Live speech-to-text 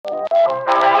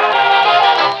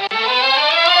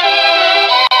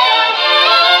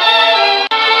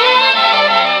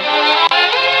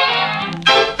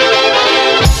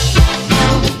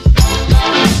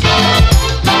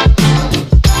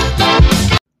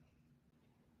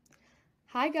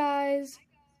Hi, guys.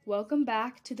 Welcome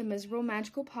back to the Miserable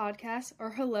Magical Podcast, or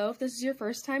hello if this is your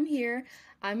first time here.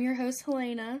 I'm your host,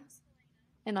 Helena.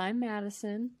 And I'm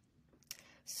Madison.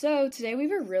 So, today we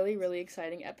have a really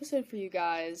exciting episode for you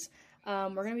guys. We're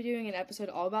going to be doing an episode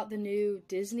all about the new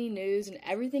Disney news and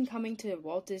everything coming to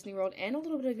Walt Disney World and a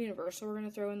little bit of Universal we're going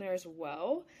to throw in there as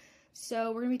well. So,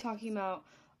 we're going to be talking about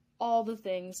all the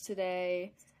things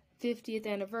today: 50th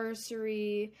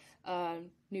anniversary,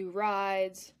 new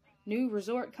rides, new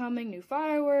resort coming, new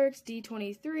fireworks,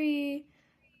 D23,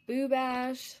 Boo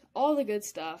Bash, all the good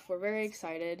stuff. We're very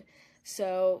excited.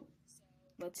 So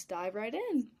let's dive right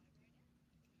in.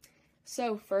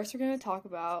 So first we're going to talk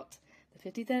about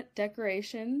the 50th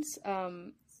decorations,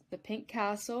 the Pink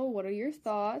Castle. What are your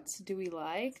thoughts? Do we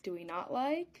like? Do we not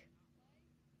like?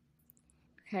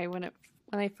 Okay, when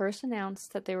they first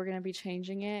announced that they were going to be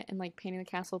changing it and like painting the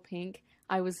castle pink,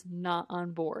 I was not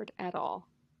on board at all.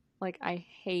 Like, I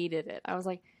hated it. I was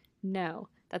like, no,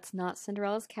 that's not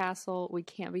Cinderella's castle. We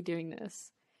can't be doing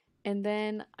this. And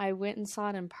then I went and saw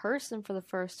it in person for the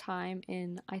first time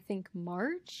in, I think,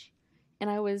 March,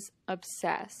 and I was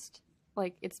obsessed.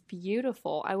 Like, it's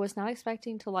beautiful. I was not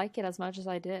expecting to like it as much as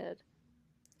I did.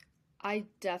 I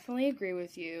definitely agree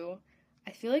with you.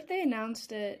 I feel like they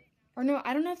announced it, or no,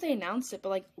 I don't know if they announced it, but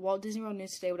like Walt Disney World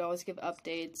News Today would always give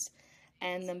updates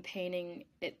and them painting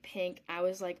it pink. I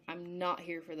was like, I'm not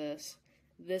here for this.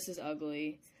 This is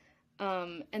ugly.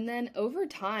 And then over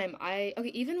time,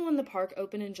 even when the park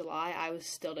opened in July, I was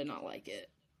still did not like it.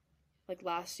 Like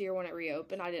last year when it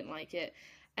reopened, I didn't like it.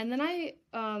 And then I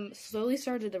slowly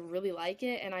started to really like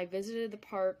it, and I visited the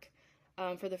park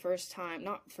for the first time,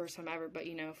 not first time ever, but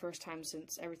first time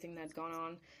since everything that's gone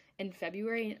on in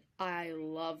February. I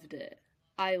loved it.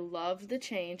 I loved the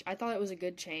change. I thought it was a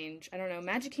good change. I don't know.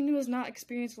 Magic Kingdom has not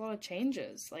experienced a lot of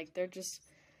changes. Like they're just,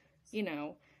 you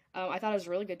know, I thought it was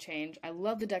a really good change. I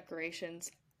love the decorations.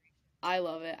 I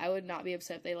love it. I would not be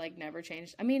upset if they like never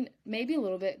changed. I mean, maybe a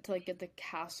little bit to like get the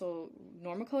castle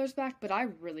normal colors back, but I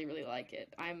really like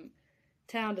it. I'm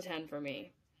 10 out of 10 for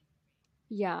me.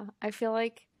 Yeah, I feel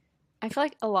like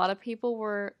a lot of people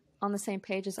were on the same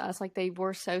page as us. Like, they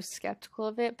were so skeptical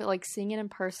of it, but like seeing it in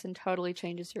person totally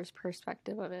changes your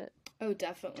perspective of it. Oh,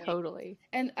 definitely. Totally.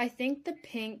 And I think the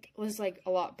pink was like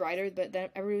a lot brighter, but then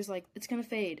everybody was like, it's gonna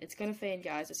fade. It's gonna fade,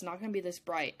 guys. It's not gonna be this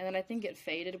bright. And then I think it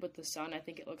faded with the sun. I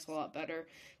think it looks a lot better.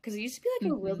 Because it used to be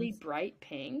like a Mm-hmm. really bright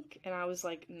pink, and I was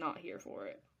like, not here for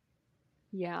it.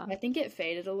 Yeah, I think it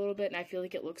faded a little bit, and I feel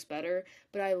like it looks better.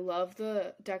 But I love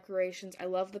the decorations. I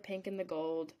love the pink and the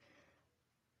gold.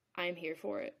 I'm here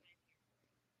for it.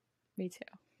 me too.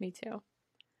 Me too.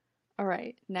 All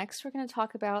right, next we're going to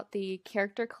talk about the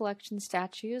character collection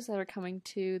statues that are coming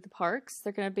to the parks.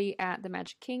 They're going to be at the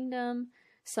Magic Kingdom.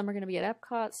 Some are going to be at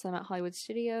Epcot, some at Hollywood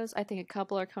Studios. I think a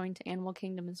couple are coming to Animal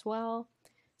Kingdom as well.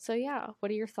 So, yeah, what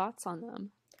are your thoughts on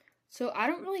them? So I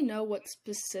don't really know what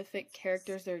specific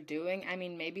characters they're doing. I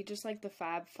mean, maybe just like the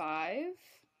Fab Five.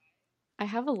 I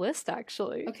have a list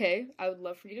actually. Okay, I would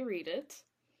love for you to read it.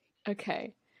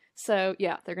 Okay, so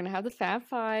yeah, they're going to have the Fab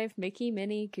Five: Mickey,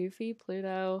 Minnie, Goofy,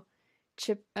 Pluto,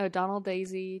 Donald,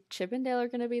 Daisy, Chip and Dale are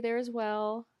going to be there as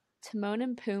well. Timon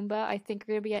and Pumbaa, I think, are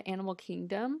going to be at Animal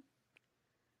Kingdom.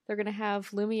 They're going to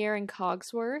have Lumiere and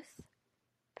Cogsworth,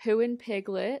 Pooh and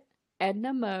Piglet,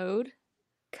 Edna Mode,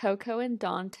 Coco and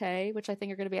Dante, which I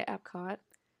think are going to be at Epcot,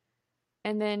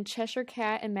 and then Cheshire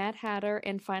Cat and Mad Hatter,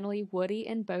 and finally Woody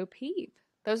and Bo Peep.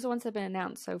 Those are the ones that have been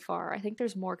announced so far. I think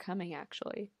there's more coming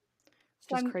actually,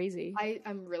 So which is crazy.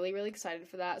 I'm really excited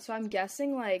for that. So I'm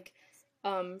guessing like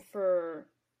for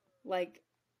like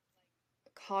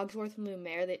Cogsworth and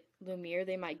Lumiere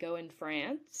they might go in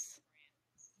France.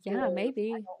 Yeah, Or I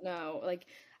maybe. don't know. Like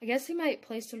I guess they might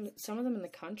place some of them in the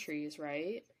countries,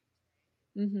 right?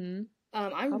 Mm-hmm.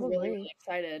 I'm really Probably.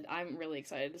 excited. I'm really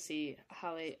excited to see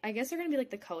how they. I guess they're gonna be like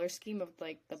the color scheme of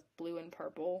like the blue and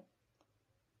purple.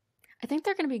 I think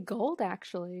they're going to be gold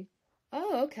actually.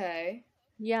 Oh, okay.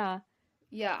 Yeah,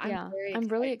 Yeah, I'm yeah. very I'm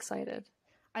really excited. excited.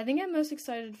 I think I'm most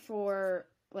excited for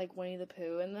like Winnie the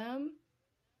Pooh and them.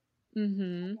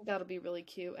 Mm-hmm. That'll be really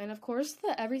cute. And of course,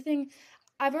 the everything.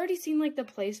 I've already seen like the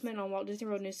placement on Walt Disney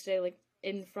World News Today, like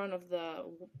in front of the.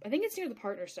 I think it's near the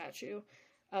partner statue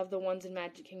of the ones in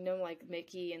Magic Kingdom, like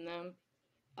Mickey and them.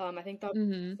 I think that's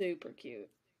Mm-hmm. super cute.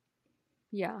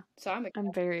 Yeah. So I'm I'm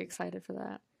excited. very excited for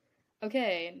that.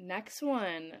 Okay, next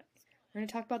one. We're gonna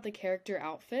talk about the character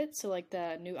outfits, so like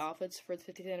the new outfits for the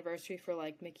 50th anniversary for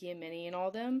like Mickey and Minnie and all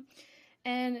them.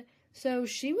 And so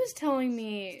she was telling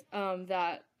me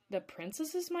that the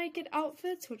princesses might get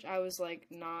outfits, which I was like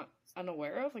not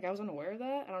unaware of. Like I was unaware of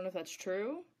that. I don't know if that's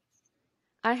true.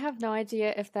 I have no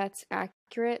idea if that's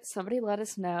accurate. Somebody let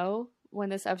us know when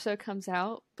this episode comes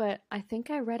out, but I think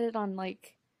I read it on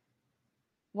like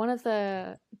one of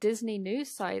the Disney news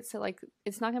sites that like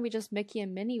it's not going to be just Mickey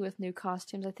and Minnie with new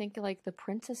costumes. I think like the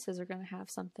princesses are going to have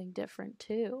something different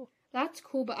too. That's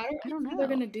cool, but I don't I know don't how they're know.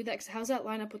 gonna do that. Cause how's that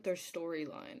line up with their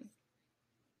storyline?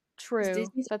 Because True.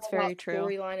 Disney's That's all very about true.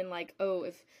 storyline and like, oh,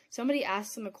 if somebody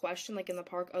asks them a question like in the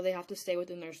park, oh, they have to stay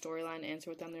within their storyline, answer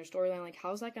within their storyline. Like,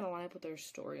 how's that gonna line up with their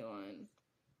storyline?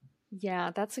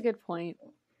 Yeah, that's a good point.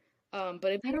 But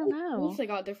it'd I be don't really cool if know. they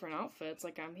got different outfits.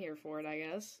 Like, I'm here for it, I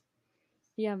guess.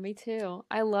 Yeah, me too.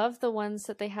 I love the ones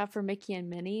that they have for Mickey and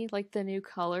Minnie. Like the new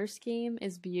color scheme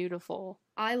is beautiful.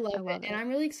 I I love it, love and it. I'm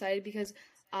really excited because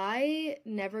I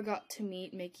never got to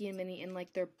meet Mickey and Minnie in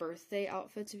like their birthday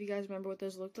outfits. If you guys remember what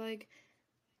those looked like,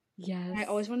 and I Yes.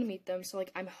 always wanted to meet them. So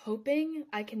like, I'm hoping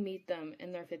I can meet them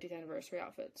in their 50th anniversary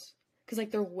outfits because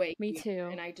like they're way Me cute,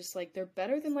 and too. I just like they're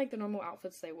better than like the normal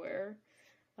outfits they wear.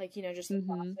 Like just the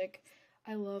Mm-hmm. classic.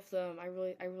 I love them. I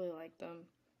really like them,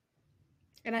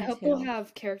 and I Me hope we'll too.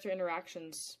 have character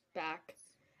interactions back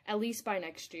at least by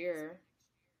next year.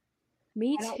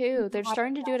 Me I don't think too. we'll They're have it.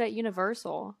 starting to do it at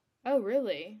Universal. Oh,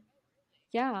 really?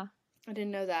 Yeah, I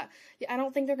didn't know that. Yeah, I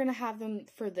don't think they're gonna have them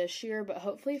for this year, but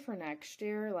hopefully for next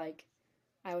year, like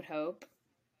I would hope.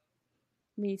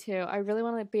 me too. I really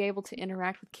want to be able to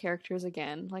interact with characters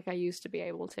again, like I used to be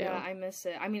able Yeah, to. I miss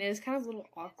it. I mean, it is kind of a little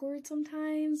awkward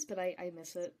sometimes, but I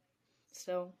miss it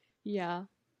still. Yeah.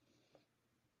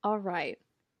 All right.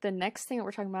 The next thing that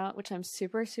we're talking about, which I'm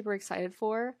super, super excited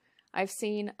for, I've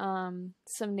seen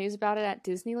some news about it at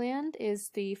Disneyland, is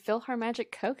the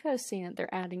PhilharMagic Coco scene that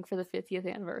they're adding for the 50th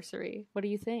anniversary. What do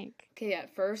you think? Okay,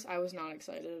 at first I was not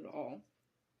excited at all.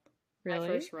 When I Really?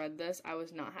 first read this, I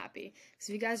was not happy. Because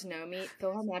if you guys know me,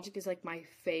 PhilharMagic is like my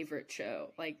favorite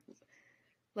show. Like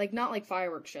not like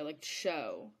fireworks show, like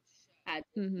show at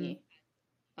Mm-hmm. Disney.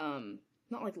 Um,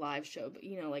 not like live show, but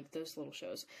like those little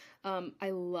shows.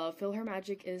 I love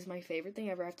PhilharMagic. It is my favorite thing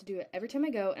ever. I have to do it every time I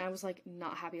go, and I was like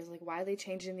not happy. I was like, why are they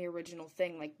changing the original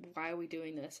thing? Like, why are we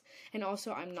doing this? And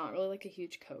also, I'm not really like a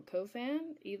huge Coco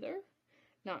fan either.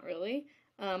 Not really.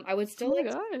 I would Oh still my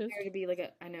like gosh. there to be like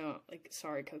I know, like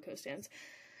sorry, Coco stands.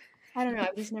 I don't know.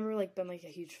 I've just never like been like a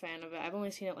huge fan of it. I've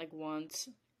only seen it like once.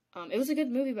 It was a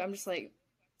good movie, but I'm just like,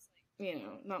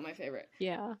 not my favorite.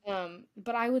 Yeah.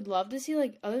 But I would love to see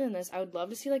like other than this, I would love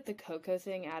to see like the Coco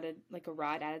thing added, like a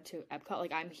ride added to Epcot.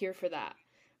 Like I'm here for that.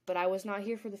 But I was not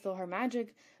here for the PhilharMagic.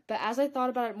 But as I thought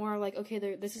about it more, like okay,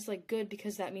 this is like good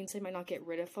because that means they might not get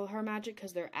rid of PhilharMagic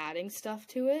because they're adding stuff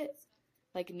to it,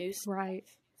 like new stuff. Right.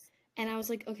 And I was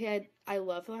like, okay, I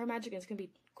love PhilharMagic, and it's gonna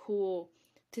be cool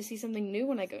to see something new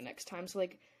when I go next time. So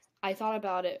like, I thought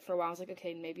about it for a while. I was like,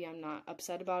 okay, maybe I'm not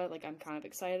upset about it. Like I'm kind of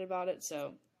excited about it.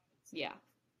 So yeah,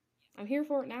 I'm here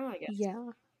for it now, I guess. Yeah.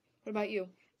 What about you?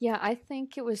 Yeah, I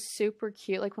think it was super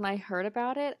cute. Like when I heard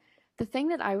about it, the thing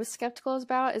that I was skeptical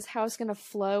about is how it's going to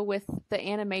flow with the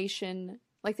animation.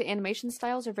 Like the animation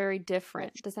styles are very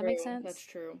different. That's Does that make true. That's sense?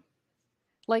 true.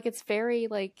 Like it's very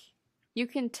like you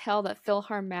can tell that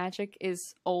PhilharMagic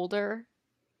is older,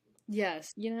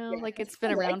 Yes. Yeah, like I it's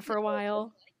think I been like around for it a though.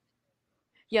 while.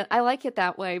 Yeah, I like it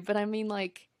that way, but I mean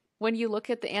like when you look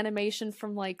at the animation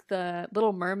from like the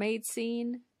Little Mermaid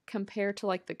scene compared to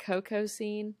like the Coco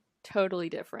scene, totally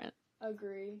different.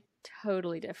 Agree.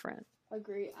 Totally different.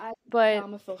 Agree. But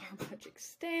I'm a PhilharMagic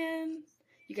stan.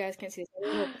 You guys can't see this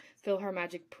little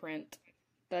PhilharMagic print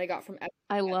that I got from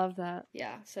I Epcot. love that.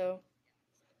 Yeah. So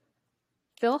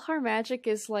PhilharMagic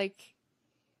is like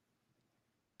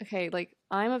okay, like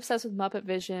I'm obsessed with Muppet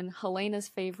Vision. Helena's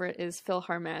favorite is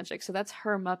PhilharMagic, so that's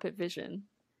her Muppet Vision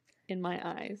in my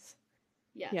eyes.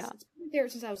 yes, Yeah. it's been my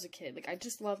favorite since I was a kid. Like I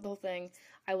just love the whole thing.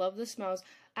 I love the smells.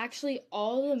 Actually,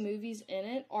 all the movies in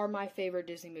it are my favorite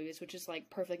Disney movies, which is like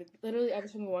perfect. Literally every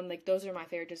single one. Like those are my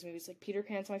favorite Disney movies. Like Peter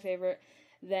Pan's my favorite.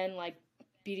 Then like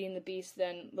Beauty and the Beast.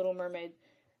 Then Little Mermaid.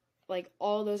 Like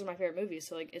all those are my favorite movies.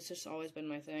 So like it's just always been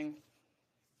my thing.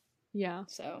 Yeah.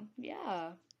 So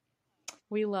yeah,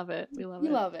 We love it. We love we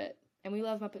it. love it, and we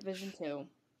love Muppet Vision too.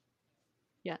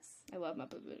 Yes. I love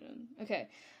Muppet Vision. Okay,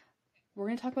 we're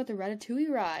gonna talk about the Ratatouille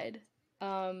ride.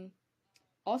 Um,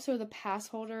 Also, the pass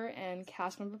holder and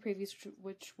cast member previews,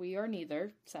 which we are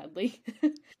neither, sadly.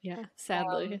 Yeah,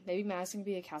 sadly. Maybe Madison can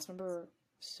be a cast member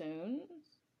soon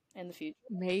in the future.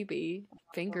 Maybe.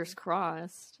 Fingers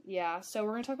crossed. Yeah, so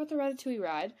we're gonna talk about the Ratatouille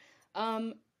ride.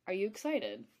 Are you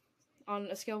excited? On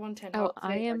a scale of 1 to 10, how Oh,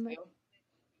 I excited are am. you?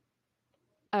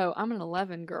 Oh, I'm an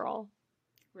 11 girl.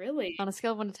 Really? On a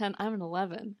scale of 1 to 10, I'm an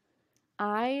 11.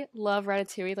 I love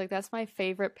Ratatouille. Like, that's my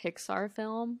favorite Pixar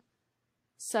film.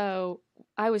 So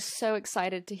I was so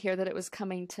excited to hear that it was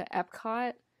coming to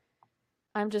Epcot.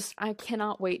 I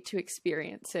cannot wait to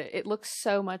experience it. It looks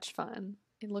so much fun.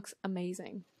 It looks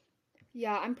amazing.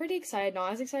 Yeah, I'm pretty excited.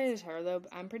 Not as excited as her though,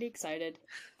 but I'm pretty excited.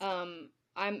 I'm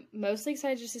mostly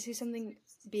excited just to see something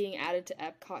being added to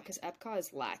Epcot because Epcot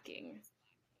is lacking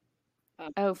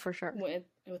Oh, for sure.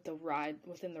 with the ride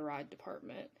within the ride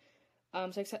department. I'm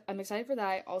excited for that.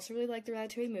 I also really like the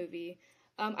Ratatouille movie.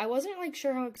 I wasn't like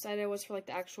sure how excited I was for like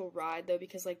the actual ride though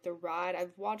because like the ride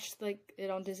I've watched like it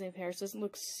on Disney Paris doesn't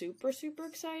look super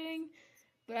exciting,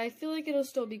 but I feel like it'll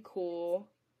still be cool.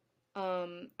 I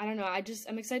don't know.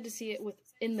 I'm excited to see it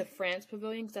within the France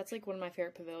pavilion because that's like one of my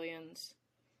favorite pavilions.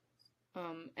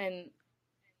 And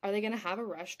are they gonna have a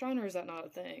restaurant or is that not a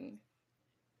thing?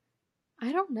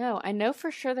 I don't know. I know for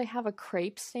sure they have a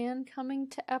crepe stand coming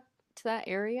to that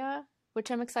area, which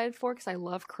I'm excited for because I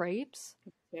love crepes.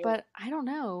 Yeah. But I don't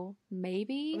know.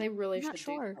 Maybe? They really I'm not should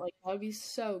do sure. that. Like that would be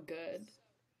so good.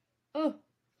 Oh,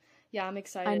 yeah, I'm I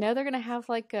excited. know they're gonna have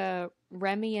like a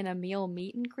Remy and Emile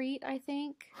meet and greet, I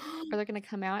think. Or they're gonna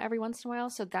come out every once in a while,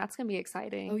 so that's gonna be Oh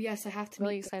exciting. yes, I have to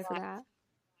Really meet the excited for rats.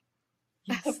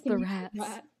 that. I Yes, have to the meet the rats.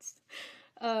 rats.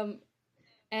 Um,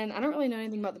 and I don't really know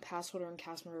anything about the pass holder and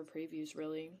cast member previews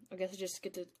really. I guess I just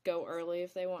get to go early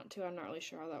if they want to. I'm not really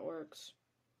sure how that works.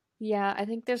 Yeah, I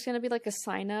think there's gonna be like a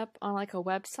sign up on like a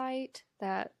website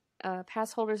that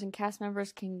pass holders and cast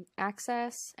members can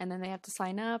access, and then they have to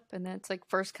sign up, and then it's like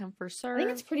first come, first I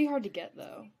think it's serve. pretty hard to get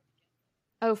though.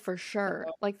 Oh, for sure.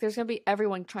 Like there's gonna be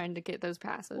everyone trying to get those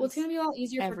Well, it's passes. gonna be a lot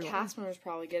easier for Everyone. cast members to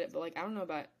probably get it, but like I don't know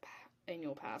about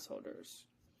annual pass holders.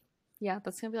 Yeah,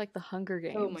 that's gonna be like the Hunger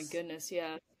Oh my Games. goodness,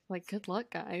 yeah. Like, good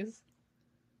luck, guys.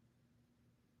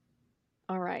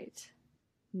 All right.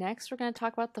 Next, we're going to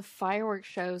talk about the fireworks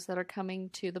shows that are coming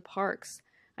to the parks.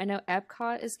 I know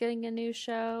Epcot is getting a new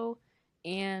show,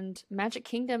 and Magic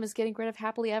Kingdom is getting rid of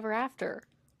Happily Ever After.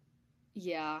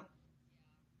 Yeah.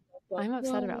 I'm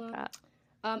upset about that.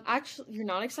 Actually, you're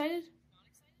not excited?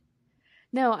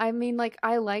 No, I mean, like,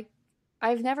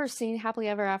 I've never seen Happily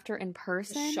Ever After in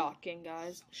person. Shocking,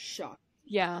 guys. Shocking.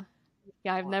 Yeah.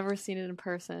 Yeah, I've never seen it in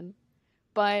person.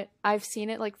 But I've seen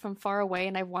it, like, from far away,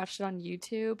 and I've watched it on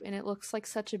YouTube, and it looks like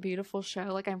such a beautiful show.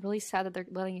 Like, I'm really sad that they're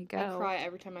letting it I go. cry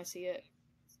every time I see it.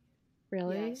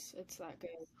 Really? Yes, it's that good.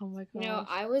 Oh my You know, gosh.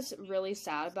 I was really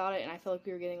sad about it, and I feel like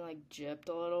we were getting like gypped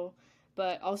a little.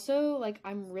 But also, like,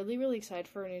 I'm really excited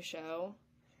for a new show.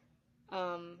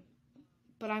 Um,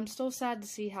 but I'm still sad to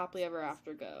see Happily Ever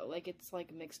After go. Like, it's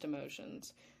like mixed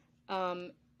emotions.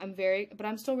 Um, but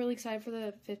I'm still really excited for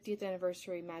the 50th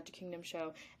anniversary Magic Kingdom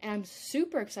show, and I'm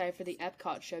super excited for the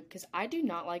Epcot show because I do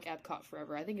not like Epcot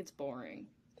Forever. I think it's boring.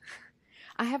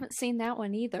 I haven't seen that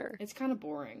one either. It's kind of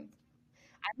boring.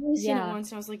 I've only seen it Yeah. once,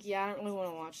 and I was like, yeah, I don't really want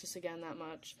to watch this again that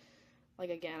much.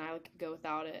 Like again, I could go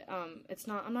without it. It's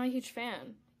not. I'm not a huge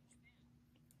fan.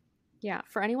 Yeah.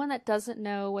 For anyone that doesn't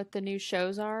know what the new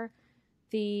shows are,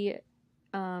 the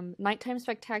Nighttime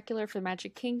Spectacular for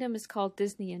Magic Kingdom is called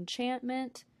Disney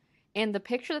Enchantment. And the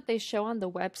picture that they show on the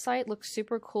website looks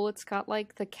super cool. It's got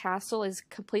like the castle is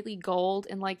completely gold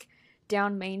and like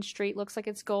down Main Street looks like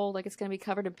it's gold, like it's going to be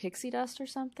covered in pixie dust or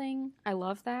something. I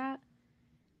love that.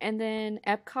 And then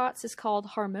Epcot's is called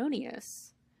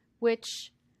Harmonious,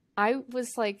 which I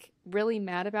was like really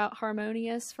mad about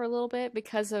Harmonious for a little bit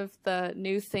because of the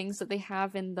new things that they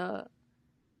have in the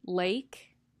lake.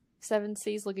 Seven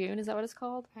Seas Lagoon, is that what it's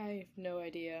called? I have no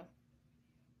idea.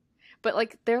 But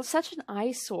like they're such an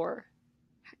eyesore.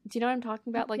 Do you know what I'm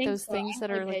talking about? Like those things that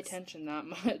I are don't pay like attention that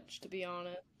much, to be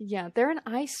honest. yeah, they're an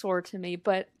eyesore to me,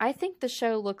 but I think the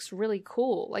show looks really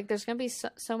cool. Like there's going to be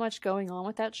so much going on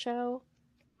with that show.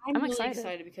 I'm I'm really excited.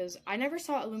 excited because I never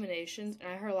saw Illuminations, and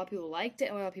I heard a lot of people liked it,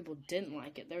 and a lot of people didn't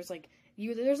like it. There's like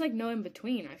no in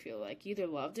between. I feel like you either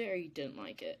loved it or you didn't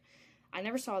like it. I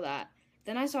never saw that.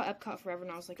 Then I saw Epcot Forever,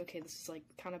 and I was like, okay, this is like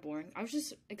kind of boring. I was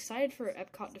just excited for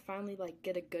Epcot to finally like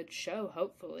get a good show,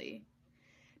 hopefully.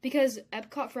 Because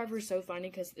Epcot Forever is so funny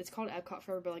because it's called Epcot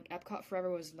Forever, but like Epcot Forever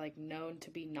was like known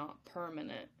to be not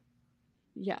permanent.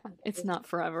 Yeah, it's not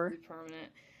forever. Permanent.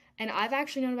 And I've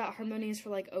actually known about Harmonious for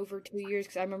like over 2 years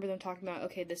because I remember them talking about,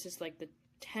 okay, this is like the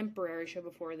temporary show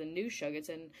before the new show gets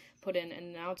put in,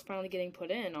 and now it's finally getting put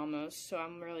in almost. So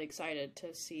I'm really excited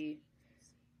to see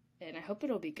it, and I hope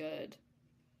it'll be good.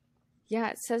 Yeah,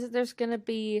 it says that there's going to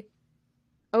be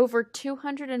over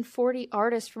 240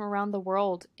 artists from around the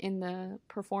world in the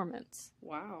performance.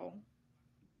 Wow.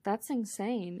 That's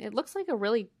insane. It looks like a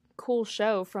really cool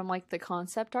show from like the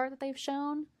concept art that they've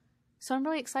shown. So I'm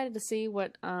really excited to see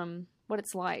what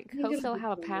it's like. I think Hopefully it'll I'll be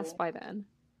have a pass cool. by then.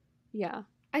 Yeah.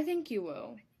 I think you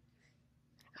will.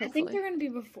 I think hopefully. they're gonna be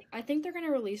before. I think they're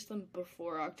gonna release them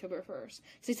before October 1st. So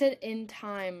they said in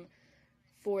time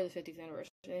for the 50th anniversary.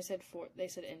 And they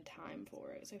said in time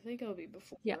for it. So I think it'll be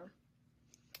before. Yeah.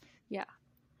 Yeah.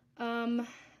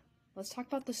 Let's talk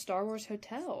about the Star Wars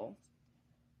Hotel.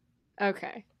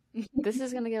 Okay. This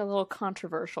is going to get a little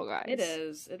controversial, guys. It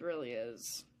is. It really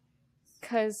is.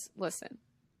 Because, listen,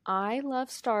 I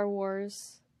love Star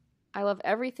Wars. I love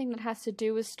everything that has to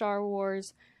do with Star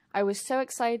Wars. I was so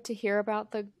excited to hear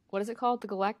about what is it called? The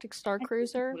Galactic Star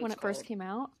Cruiser when it first came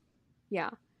out. Yeah.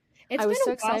 I was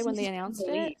so excited when they announced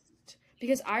it.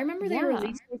 Because I remember they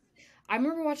released it. I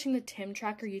remember watching the Tim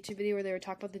Tracker YouTube video where they were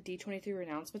talking about the D23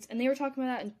 announcements, and they were talking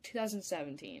about that in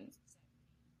 2017.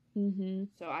 Mm-hmm.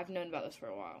 So I've known about this for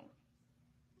a while.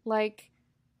 Like,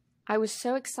 I was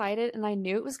so excited, and I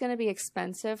knew it was going to be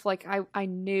expensive. Like, I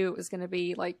knew it was going to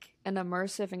be, like, an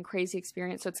immersive and crazy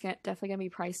experience, so it's definitely going to be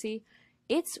pricey.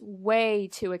 It's way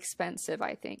too expensive,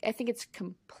 I think. I think it's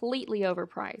completely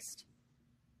overpriced.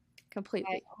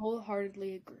 Completely. I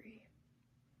wholeheartedly agree.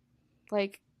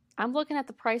 Like, I'm looking at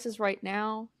the prices right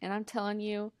now, and I'm telling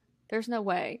you, there's no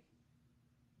way.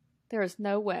 There is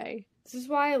no way. This is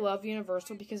why I love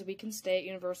Universal, because we can stay at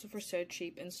Universal for so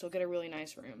cheap and still get a really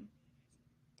nice room.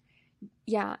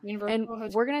 Yeah, and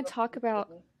we're gonna talk about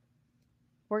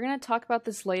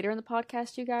this later in the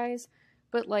podcast, you guys.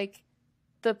 But like,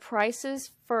 the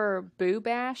prices for Boo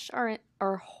Bash are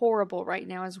horrible right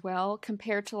now as well,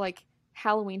 compared to like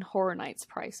Halloween Horror Nights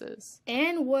prices.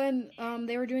 And when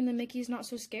they were doing the Mickey's Not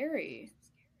So Scary.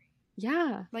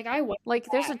 Yeah. Like, I went like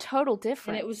there's a total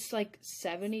difference. And it was like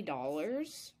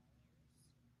 $70.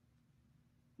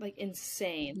 Like,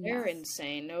 insane. Yeah. They're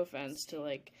insane. No offense to,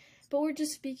 like, but we're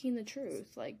just speaking the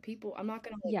truth. Like, people, I'm not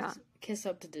gonna kiss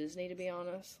up to Disney, to be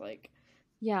honest. Like,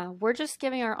 yeah, we're just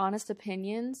giving our honest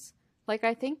opinions. Like,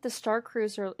 I think the Star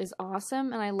Cruiser is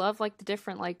awesome, and I love like the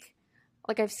different like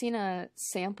I've seen a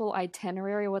sample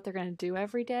itinerary of what they're gonna do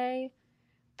every day,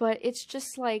 but it's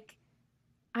just like,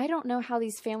 I don't know how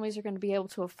these families are going to be able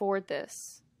to afford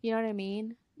this. You know what I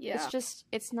mean? Yeah.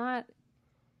 It's not,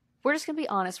 we're just going to be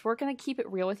honest. We're going to keep it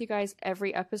real with you guys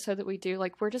every episode that we do.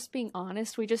 Like, we're just being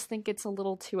honest. We just think it's a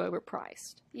little too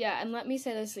overpriced. Yeah, and let me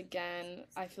say this again.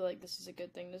 I feel like this is a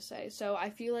good thing to say. So I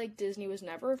feel like Disney was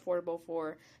never affordable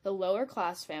for the lower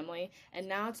class family, and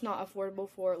now it's not affordable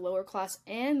for lower class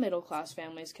and middle class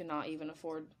families cannot even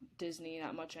afford Disney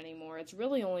that much anymore. It's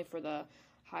really only for the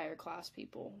higher class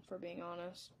people, for being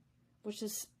honest, which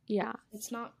is, yeah,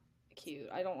 it's not cute.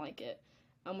 I don't like it,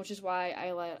 which is why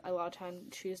I let a lot of time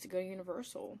choose to go to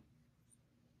Universal.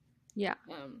 Yeah.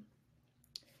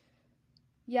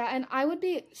 Yeah, and I would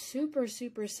be super,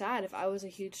 super sad if I was a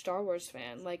huge Star Wars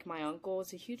fan. Like, my uncle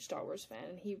is a huge Star Wars fan,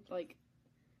 and he, like,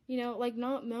 you know, like,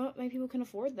 not many people can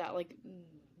afford that. Like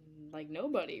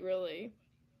nobody, really.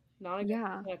 Not a good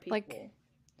amount of people. Like,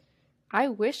 I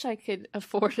wish I could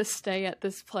afford to stay at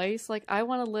this place. Like, I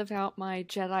want to live out my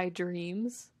Jedi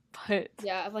dreams, but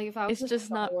yeah, like, if I was it's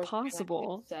just not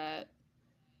possible.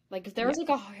 Like, if there was like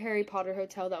a Harry Potter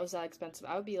hotel that was that expensive,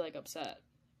 I would be like upset.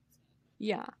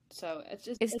 Yeah. So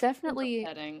it's definitely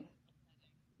upsetting.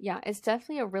 Yeah, it's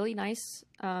definitely a really nice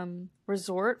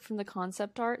resort from the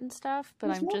concept art and stuff,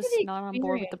 but I'm just not on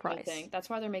board with the price. That's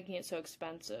why they're making it so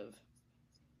expensive.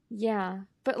 Yeah,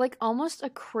 but like almost a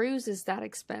cruise is that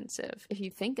expensive if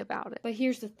you think about it. But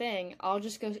here's the thing, I'll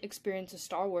just go experience a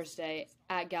Star Wars day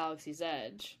at Galaxy's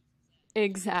Edge.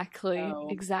 Exactly. So,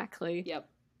 exactly. Yep.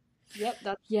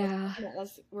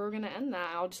 We're gonna end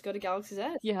that. I'll just go to Galaxy's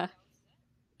Edge. Yeah.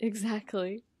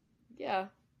 Exactly. Yeah.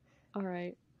 All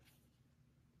right.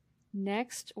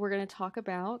 Next, we're going to talk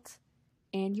about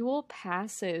annual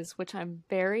passes, which I'm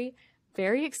very,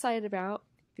 very excited about.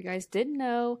 If you guys didn't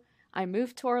know, I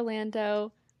moved to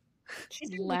Orlando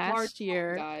last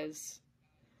year. Guys,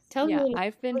 tell me.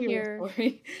 I've been here.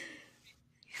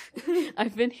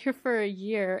 I've been here for a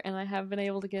year, and I haven't been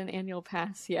able to get an annual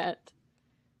pass yet.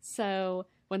 So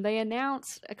when they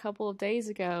announced a couple of days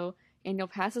ago annual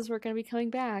passes were going to be coming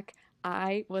back,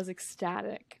 I was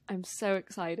ecstatic. I'm so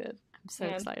excited. I'm so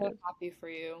excited. I'm so happy for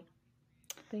you.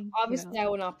 Obviously, I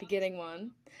would not be getting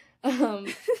one.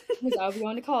 Because I would be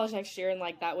going to college next year, and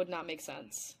like that would not make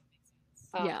sense.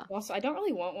 Also, I don't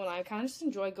really want one. I kind of just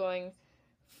enjoy going,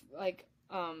 like,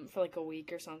 for like a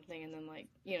week or something, and then like,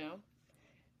 you know,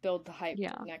 build the hype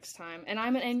next time. And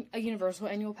I'm a Universal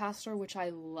annual pass holder, which I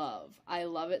love. I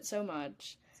love it so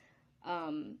much.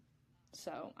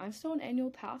 So I'm still an annual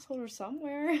pass holder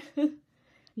somewhere.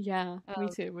 Yeah, me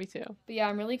too. But yeah,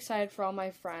 I'm really excited for all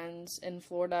my friends in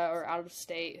Florida or out of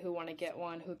state who want to get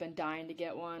one, who've been dying to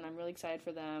get one. I'm really excited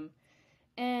for them.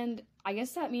 And I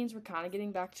guess that means we're kind of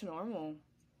getting back to normal.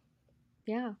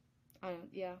 Yeah.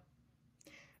 Yeah.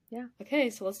 Yeah. Okay,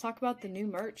 so let's talk about the new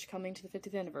merch coming to the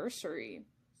 50th anniversary.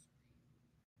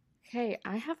 Okay,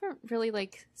 I haven't really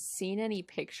like seen any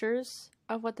pictures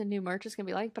of what the new merch is gonna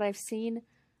be like, but I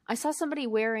saw somebody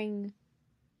wearing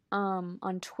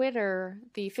on Twitter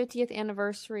the 50th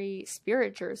anniversary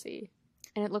Spirit jersey,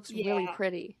 and it looks really Yeah.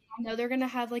 pretty. I know they're gonna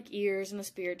have like ears and a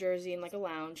spirit jersey and like a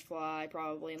lounge fly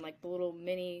probably and like the little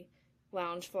mini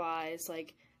lounge flies,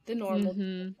 like the normal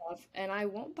Mm-hmm. stuff. And I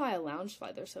won't buy a lounge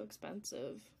fly, they're so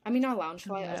expensive. I mean not a lounge Oh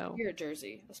fly, a no. spirit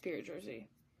jersey. A spirit jersey.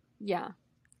 Yeah.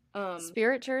 Um,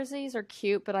 Spirit jerseys are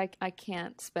cute, but I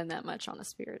can't spend that much on a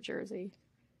Spirit jersey.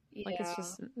 Like it's yeah.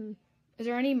 just mm-mm. Is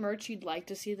there any merch you'd like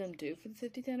to see them do for the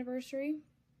 50th anniversary?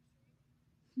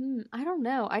 I don't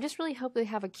know. I just really hope they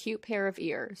have a cute pair of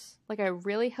ears. Like I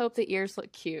really hope the ears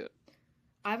look cute.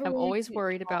 I have a I'm really always cute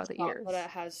worried about the shop ears. that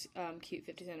has cute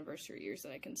 50th anniversary ears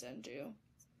that I can send you.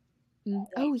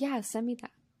 Oh yeah, send me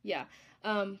that. Yeah.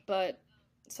 But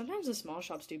sometimes the small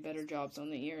shops do better jobs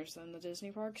on the ears than the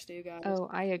Disney parks do, guys. Oh,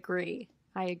 I agree.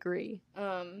 I agree.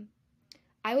 Um,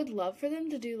 I would love for them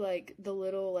to do like the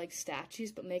little like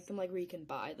statues, but make them like where you can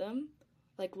buy them.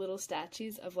 Like little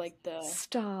statues of like the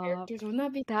Stop. characters. Wouldn't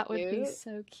that be That would be cute?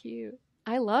 so cute.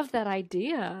 I love that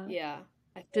idea. Yeah.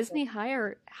 I feel like, Disney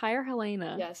hire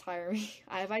Helena. yes, hire me.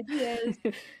 I have ideas.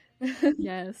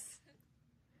 Yes.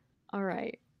 All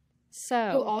right. Oh,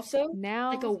 So also like a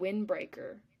now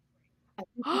windbreaker. A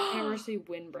 50th anniversary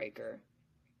windbreaker.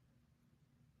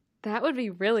 that would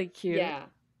be really cute. Yeah.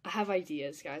 I have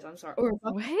ideas, guys. I'm sorry. Or a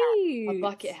bucket hat. A Wait.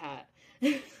 bucket hat.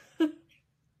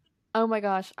 Oh my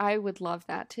gosh, I would love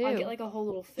that I'll get too. like a whole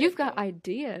little You've fit got going. And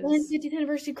ideas. 50th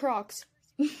anniversary Crocs.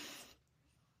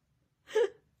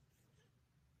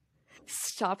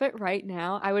 Stop it right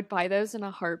now. I would buy those in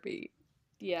a heartbeat.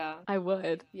 Yeah. I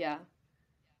would. Yeah.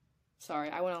 Sorry,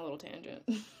 I went on a little tangent.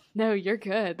 No, you're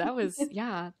good. That was,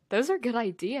 yeah, those are good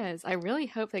ideas. I really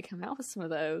hope they come out with some of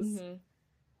those. hmm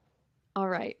All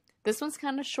right. This one's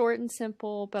kind of short and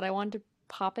simple, but I wanted to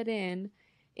pop it in.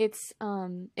 It's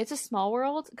a Small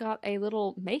World got a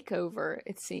little makeover,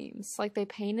 it seems. Like they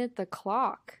painted the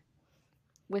clock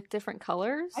with different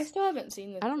colors. I still haven't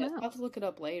seen this I don't yet. know. I'll have to look it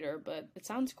up later, but it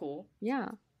sounds cool. Yeah.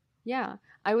 Yeah.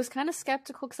 I was kind of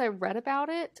skeptical because I read about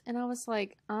it and I was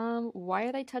like, why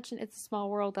are they touching It's a Small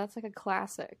World? That's like a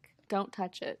classic. Don't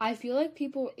touch it. I feel like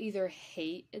people either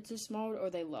hate It's a Small World or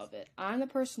they love it. I'm the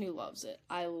person who loves it.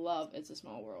 I love It's a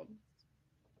Small World.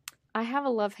 I have a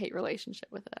love-hate relationship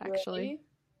with it, actually. Really?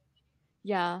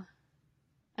 Yeah.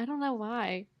 I don't know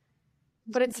why.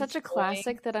 But it's It's such a annoying.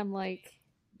 classic that I'm like,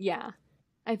 yeah,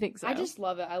 I think I so. just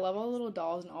love it. I love all the little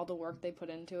dolls and all the work they put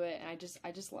into it, and I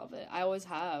just love it. I always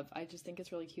have. I just think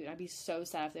it's really cute. I'd be so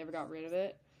sad if they ever got rid of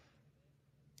it.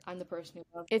 I'm the person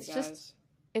who loves it, It's just, guys.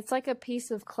 it's like a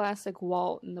piece of classic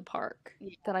Walt in the park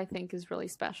Yeah, that I think is really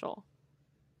special.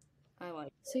 I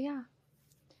like So yeah,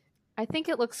 I think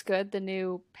it looks good, the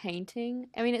new painting.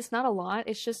 I mean, it's not a lot,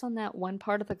 it's just on that one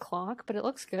part of the clock, but it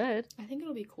looks good. it. I think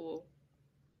it'll be cool.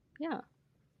 Yeah.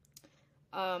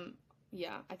 Um,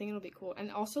 yeah, I think it'll be cool.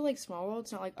 And also, like, Small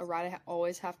World's not like a ride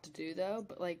always have to do though,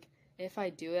 but like if I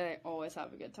do it, I always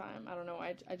have a good time. I don't know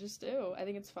why. I just do. I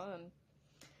think it's fun.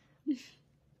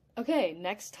 Okay,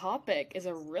 next topic is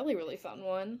a really, really fun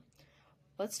one.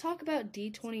 Let's talk about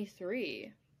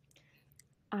D23.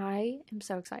 I am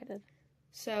so excited.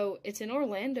 So it's in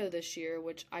Orlando this year,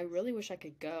 which I really wish I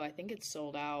could go. I think it's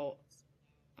sold out.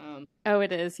 Um, Oh,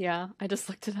 it is, yeah. I just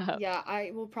looked it up. yeah,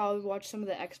 I will probably watch some of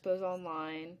the expos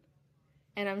online,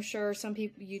 and I'm sure some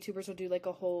people, YouTubers, will do like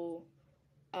a whole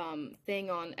thing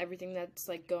on everything that's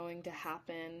like going to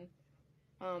happen,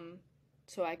 um,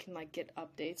 so I can like get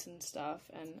updates and stuff.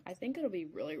 And I think it'll be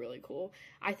really, really cool.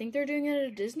 I think they're doing it at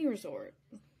a Disney resort.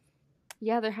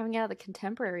 Yeah, they're having it at the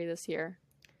Contemporary this year.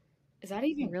 Is that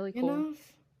even Really big cool.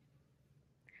 enough?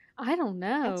 I don't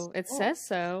That's know. It small, says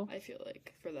so. I feel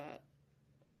like, for that.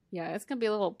 Yeah, it's gonna be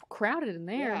a little crowded in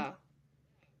there. Yeah.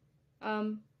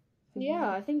 Um, yeah,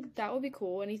 Yeah. I think that would be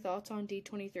cool. Any thoughts on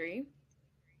D23?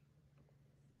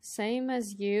 Same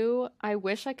as you. I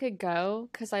wish I could go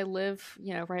because I live,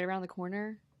 right around the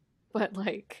corner. But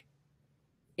like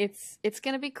it's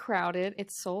gonna be crowded.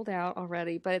 It's sold out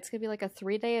already, but it's gonna be like a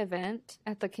 3-day event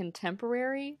at the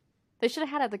Contemporary. They should have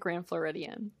had it at the Grand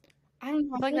Floridian. I don't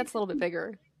know. I I feel like feel like, that's a little bit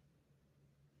bigger.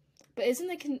 but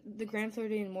isn't the Grand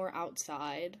Floridian more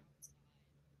outside?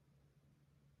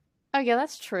 Oh yeah,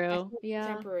 that's I true. feel like Yeah.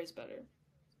 Contemporary is better.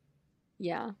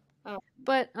 Yeah. Oh,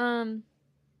 But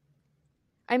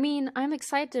I mean, I'm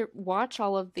excited to watch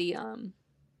all of the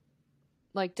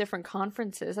like different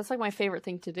conferences. That's like my favorite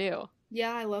thing to do.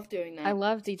 Yeah, I love doing I that.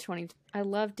 love D20. I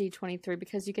love D23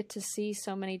 because you get to see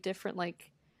so many different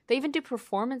like they even do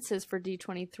performances for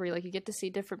D23. Like you get to see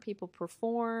different people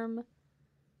perform.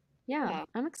 Yeah, Yeah. I'm I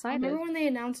remember excited. when they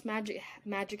announced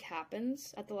Magic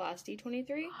Happens at the last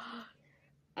D23.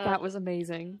 Um, That was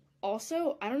amazing.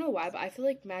 Also, I don't know why, but I feel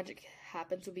like Magic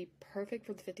Happens would be perfect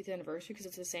for the 50th anniversary because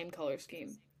it's the same color scheme.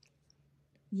 Like,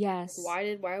 Yes.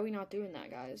 why are we not doing that,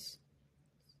 guys?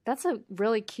 That's a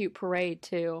really cute parade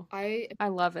too. I I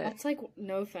love it. That's like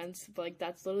no offense, but like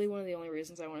that's literally one of the only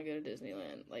reasons I want to go to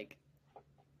Disneyland. Like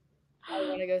I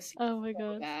want to go see Oh my it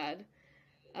so gosh. bad.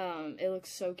 It looks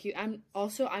so cute. I'm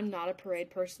not a parade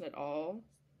person at all.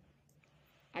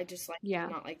 I just like Yeah.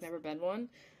 not like never been one.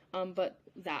 But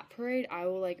that parade I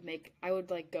would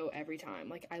like go every time.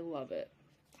 Like I love it.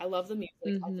 I love the music.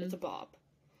 It's Mhm. a bop.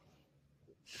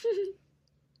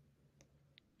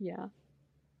 Yeah.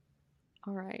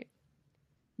 All right.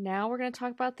 Now we're going to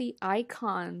talk about the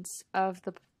icons of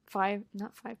the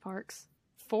not five parks,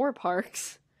 four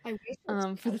parks I wish it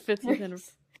was for the five 50th anniversary.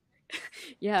 parks.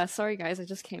 Yeah, sorry guys, I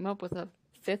just came up with a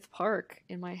fifth park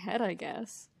in my head, I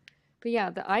guess. But yeah,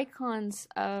 the icons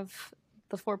of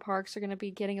the four parks are going to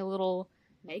be getting a little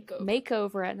Makeover.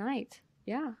 makeover at night.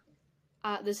 Yeah.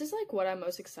 This is like what I'm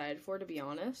most excited for, to be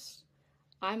honest.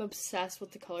 I'm obsessed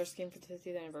with the color scheme for the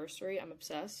 50th anniversary. I'm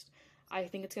obsessed. I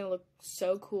think it's gonna look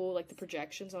so cool, like the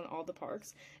projections on all the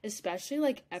parks. Especially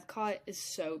like Epcot is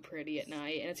so pretty at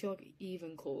night, and it's gonna look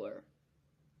even cooler.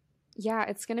 Yeah,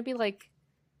 it's going to be like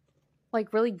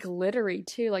really glittery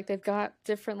too. Like they've got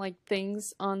different like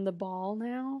things on the ball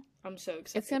now. I'm so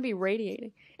It's excited. going to be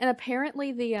radiating. And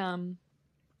apparently the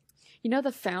you know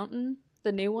the fountain,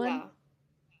 the new one? Yeah.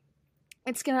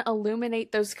 It's going to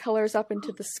illuminate those colors up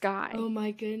into the sky. Oh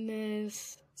my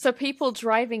goodness. So people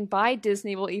driving by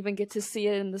Disney will even get to see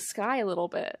it in the sky a little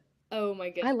bit. Oh my I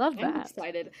goodness. love I'm that.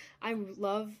 excited. I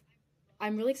love.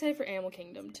 I'm really excited for Animal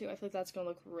Kingdom too. I feel like that's gonna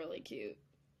look really cute.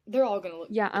 They're all gonna look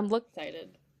Yeah,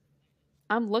 excited.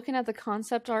 I'm looking at the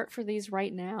concept art for these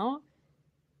right now.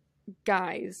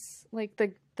 Guys, like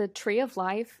the Tree of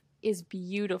Life is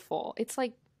beautiful. It's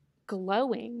like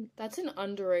glowing. That's an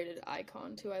underrated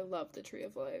icon too. I love the Tree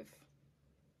of Life.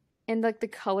 And like the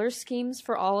color schemes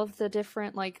for all of the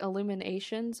different like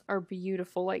illuminations are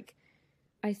beautiful. Like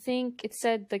I think it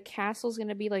said the castle's going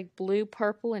to be like blue,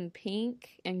 purple and pink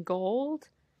and gold.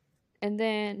 And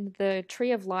then the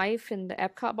Tree of Life and the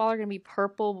Epcot ball are going to be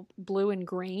purple, blue and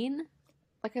green.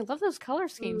 Like I love those color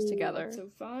schemes Ooh, together. that's so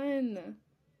fun.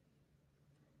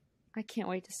 I can't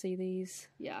wait to see these.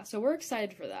 Yeah, so we're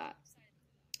excited for that.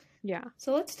 Yeah.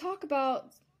 So let's talk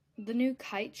about the new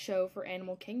kite show for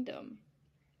Animal Kingdom.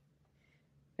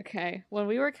 Okay. When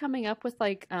we were coming up with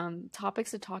like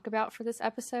topics to talk about for this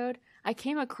episode, I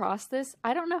came across this.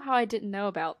 I don't know how I didn't know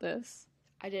about this.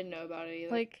 I didn't know about it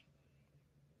either.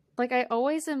 Like I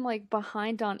always am like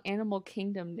behind on Animal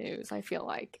Kingdom news, I feel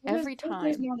like. Every There's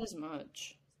time. not as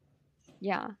much.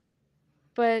 Yeah.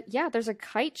 But yeah, there's a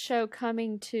kite show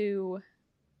coming to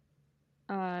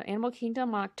Animal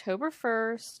Kingdom on October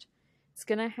 1st. It's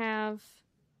gonna have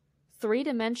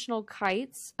three-dimensional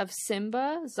kites of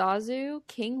Simba, Zazu,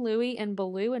 King Louie, and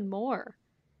Baloo and more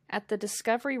at the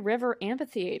Discovery River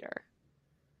Amphitheater.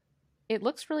 It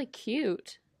looks really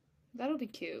cute. That'll be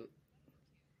cute.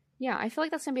 Yeah, I feel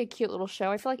like that's gonna be a cute little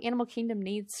show. I feel like Animal Kingdom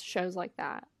needs shows like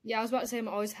that. Yeah, I was about to say I'm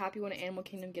always happy when Animal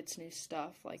Kingdom gets new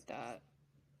stuff like that.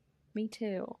 Me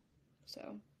too.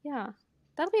 So, Yeah,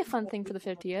 that'll be a fun thing for the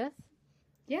 50th.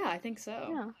 yeah, I think so.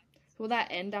 Yeah. Will that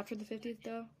end after the 50th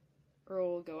though? Or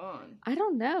will it go on? I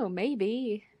don't know.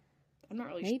 Maybe. I'm not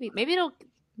really Maybe. sure.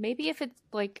 Maybe if it's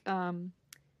like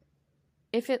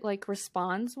if it like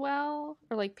responds well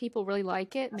or like people really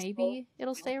like it, maybe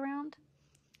it'll stay around.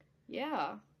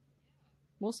 Yeah.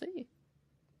 We'll see.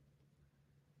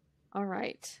 All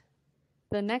right.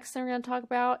 The next thing we're going to talk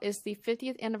about is the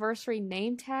 50th anniversary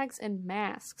name tags and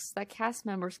masks that cast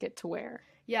members get to wear.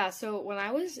 Yeah, so when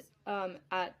I was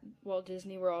at Walt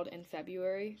Disney World in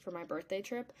February for my birthday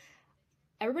trip,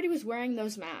 everybody was wearing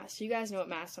those masks. You guys know what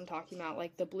masks I'm talking about,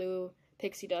 like the blue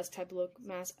pixie dust type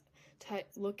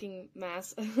looking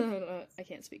mask. I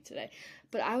can't speak today.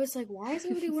 But I was like, why is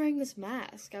everybody wearing this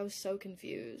mask? I was so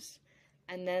confused.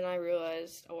 And then I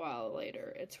realized a while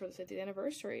later, it's for the 50th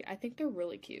anniversary. I think they're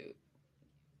really cute.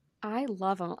 I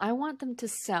love them. I want them to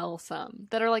sell some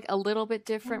that are like a little bit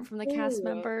different from the cast Ooh.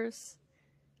 members.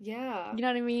 Yeah. You know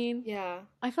what I mean? Yeah.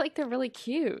 I feel like they're really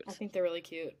cute. I think they're really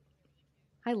cute.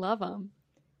 I love them.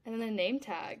 And then the name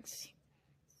tags.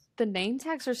 The name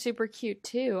tags are super cute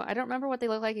too. I don't remember what they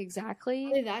look like Are exactly.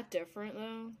 they that different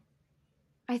though?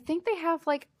 I think they have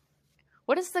like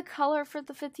What is the color for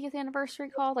the 50th anniversary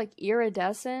called? Like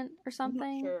iridescent or I'm not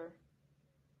something? sure.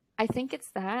 I think it's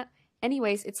that.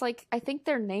 Anyways, it's like I think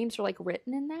their names are like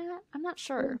written in that. I'm not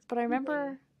sure, but I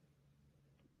remember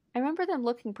them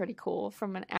looking pretty cool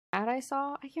from an ad I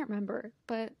saw. I can't remember,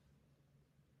 but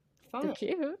they're Fun.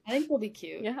 cute. I think they'll be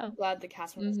cute. Yeah. I'm glad the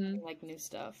cast members are Mm-hmm. doing like new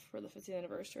stuff for the 50th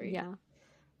anniversary. Yeah.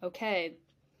 Okay,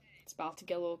 it's about to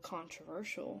get a little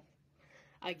controversial.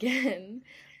 Again,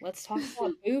 let's talk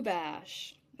about Boo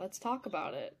Bash. Let's talk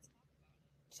about it.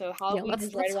 So Yeah, Halloween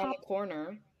is right let's around hop. the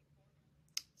corner.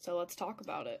 So let's talk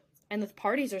about it. And the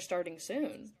parties are starting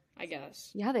soon, I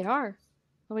guess. Yeah, they are.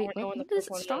 Oh, I wait, don't know when the when does first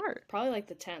it one is. start? Probably like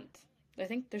the 10th. I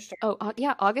think they're starting. Oh,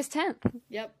 yeah, August 10th.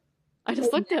 Yep. I just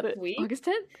Oh, looked at next it. week? August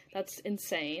 10th. That's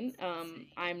insane.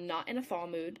 I'm not in a fall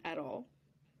mood at all.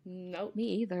 Nope.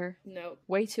 Me either. Nope.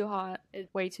 Way too hot. It-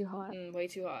 Way too hot. Way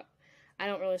too hot. I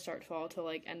don't really start fall till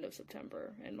like end of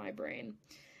September in my brain.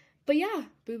 But yeah,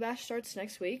 Boo Bash starts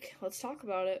next week. Let's talk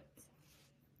about it.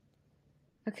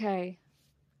 Okay.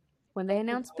 When they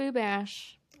announced Boo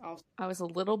Bash, I'll- I was a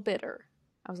little bitter.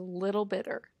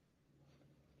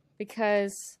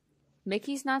 Because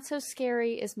Mickey's Not So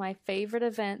Scary is my favorite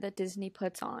event that Disney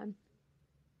puts on.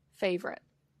 Favorite.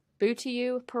 Boo to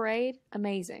You Parade,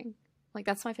 amazing. Like,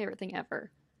 that's my favorite thing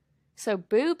ever. So,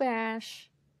 Boo Bash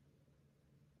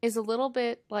is a little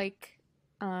bit like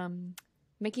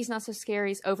Mickey's Not So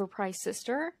Scary's overpriced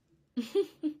sister.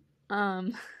 It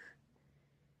Yeah.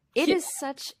 is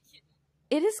such.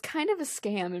 It is kind of a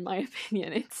scam, in my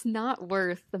opinion. It's not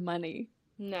worth the money.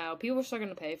 No, people are still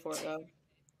gonna pay for it though.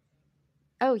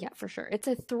 Oh, yeah, for sure. It's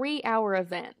a 3-hour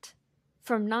event.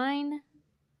 From 9.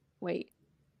 Wait.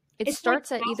 It It's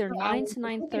starts like at either after 9 hours. to It's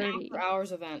like an 9:30. after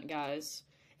hours event, guys.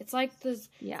 It's like this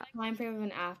Yeah. time frame of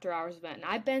an after hours event. And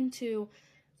I've been to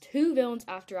 2 Villains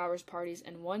after hours parties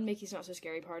and 1 Mickey's Not So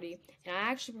Scary party, and I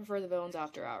actually prefer the Villains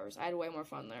after hours. I had way more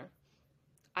fun there.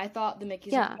 I thought the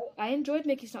Mickey's Yeah. I enjoyed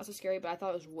Mickey's Not So Scary, but I thought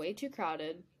it was way too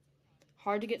crowded,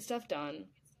 hard to get stuff done.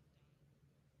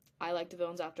 I like the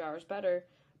Villains after hours better,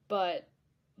 but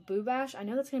Boo Bash, I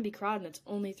know that's gonna be crowded and it's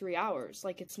only 3 hours.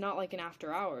 Like it's not like an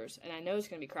after hours, and I know it's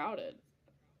gonna be crowded.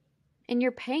 And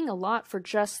you're paying a lot for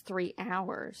just 3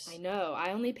 hours. I know.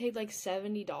 I only paid like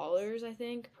 $70, I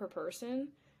think, per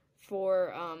person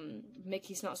for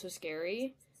Mickey's Not So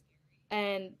Scary.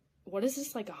 And what is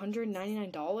this, like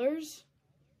 $199?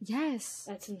 Yes.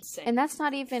 That's insane. And that's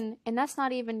not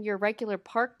even your regular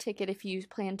park ticket if you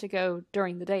plan to go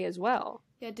during the day as well.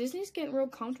 Yeah, Disney's getting real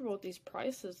comfortable with these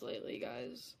prices lately,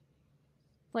 guys.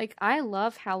 Like, I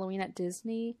love Halloween at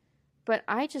Disney, but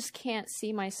I just can't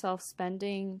see myself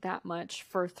spending that much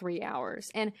for 3 hours.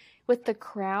 And with the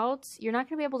crowds, you're not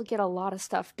going to be able to get a lot of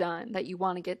stuff done that you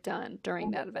want to get done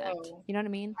during that event. No. You know what I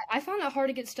mean? I found it hard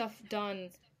to get stuff done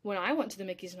when I went to the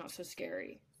Mickey's Not So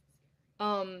Scary.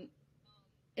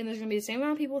 And there's gonna be the same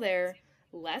amount of people there,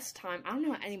 less time. I don't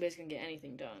know how anybody's gonna get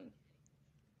anything done.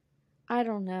 I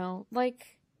don't know.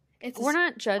 Like, It's we're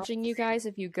not judging you guys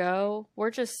if you go. We're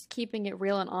just keeping it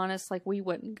real and honest, like we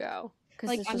wouldn't go. Because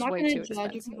like it's I'm just not way gonna too judge what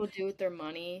expensive. people do with their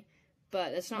money,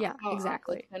 but that's not Yeah, how I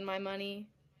exactly. would spend my money.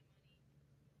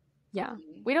 Yeah.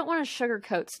 We don't want to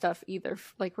sugarcoat stuff either.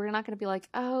 Like, we're not going to be like,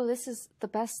 oh, this is the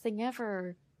best thing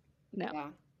ever. No. Yeah.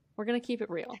 We're going to keep it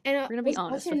real. And We're gonna be there's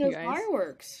honest also with no you guys.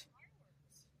 fireworks.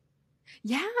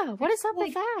 Yeah, what is up with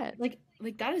Like- that? Like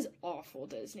that is awful,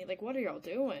 Disney. Like, what are y'all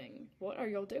doing? What are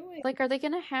y'all doing? Like, are they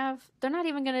going to have... They're not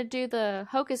even going to do the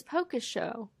Hocus Pocus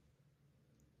show.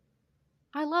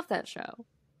 I love that show.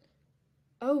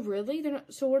 Oh, really? They're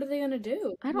not, so what are they gonna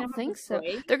do? I They're don't gonna think have a so.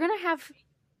 break? They're going to have...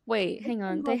 Wait, hang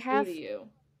on. What do to you?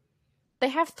 They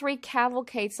have 3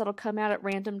 cavalcades that'll come out at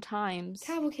random times.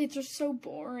 Cavalcades are so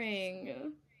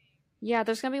boring. Yeah,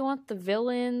 there's gonna be one with the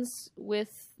villains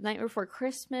with Nightmare Before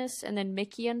Christmas and then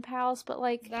Mickey and pals, but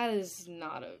like, That is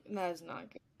not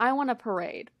good. I want a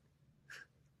parade.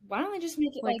 Why don't they just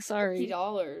make it Like, like sorry.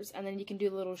 $50 and then you can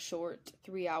do a little short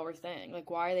 3-hour thing?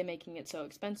 Like, why are they making it so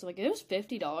expensive? Like, if it was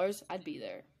 $50, I'd be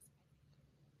there.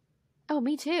 Oh,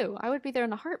 me too. I would be there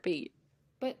in a heartbeat.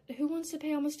 But who wants to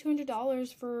pay almost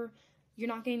 $200 for you're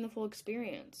not getting the full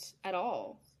experience at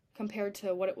all compared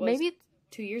to what it was Maybe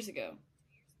 2 years ago?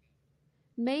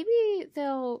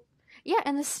 they'll. Yeah,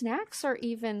 and the snacks are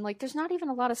even like there's not even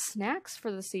a lot of snacks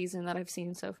for the season that I've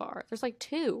seen so far. There's like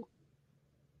 2.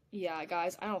 Yeah,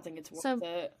 guys, I don't think it's worth So-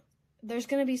 it. There's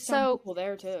gonna be some so- people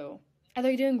there too. Are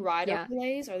they doing ride Yeah.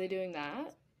 overlays? Are they doing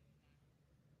that?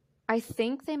 I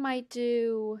think they might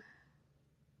do.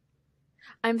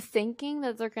 I'm thinking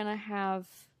that they're gonna have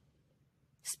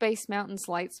Space Mountain's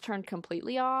lights turned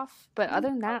completely off, but other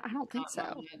than that, I don't think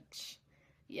Not so. much.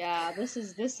 Yeah, this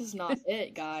is not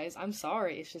it, guys. I'm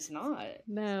sorry, it's just not.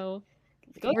 No.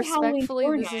 Go to Halloween Respectfully,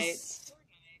 Horror this is Nights,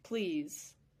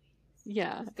 please.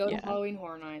 yeah, Go to yeah. Halloween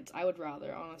Horror Nights. I would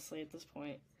rather, honestly, at this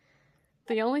point.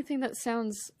 The only thing that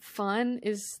sounds fun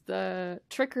is the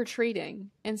trick or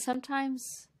treating, and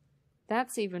sometimes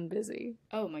that's even busy.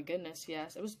 Oh my goodness,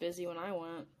 yes, it was busy when I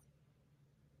went.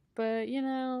 But, you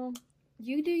know,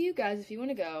 You do you guys if you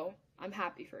want to go. I'm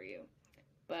happy for you.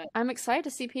 But I'm excited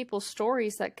to see people's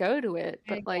stories that go to it,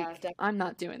 but yeah, like I'm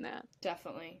not doing that.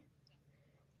 definitely.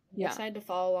 I'm Yeah. excited to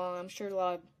follow along. I'm sure a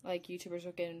lot of like YouTubers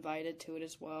will get invited to it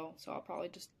as well, so I'll probably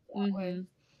just do that way. Mhm.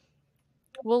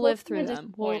 We'll live through It's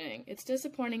them. We'll disappointing. It's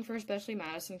disappointing for especially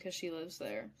Madison because she lives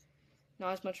there.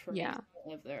 Not as much for me yeah. 'cause I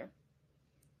live there.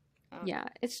 Yeah,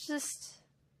 it's just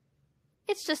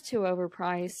too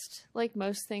overpriced. Like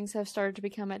most things have started to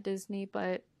become at Disney,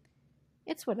 but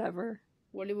it's whatever.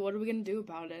 What are we gonna do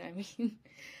about it? I mean,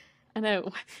 I know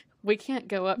we can't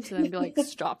go up to them and be like,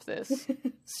 "Stop this.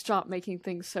 Stop making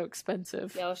things so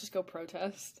expensive." yeah, let's just go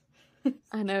protest.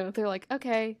 I know. They're like,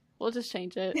 "Okay, we'll just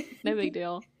change it. No big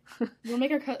deal." We'll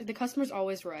make the customer's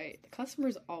always right. The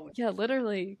customer's always Yeah,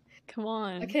 literally. Come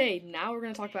on. okay. Now we're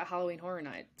gonna talk about Halloween Horror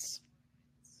Nights,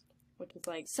 which is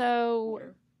like So,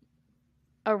 better.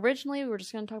 originally we were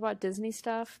just going to talk about Disney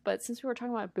stuff, but since we were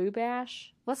talking about Boo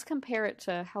Bash, let's compare it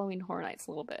to Halloween Horror Nights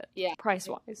a little bit. Yeah.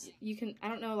 Price-wise. You can. I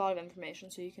don't know a lot of information,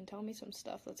 so you can tell me some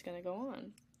stuff that's gonna go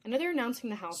on. I know they're announcing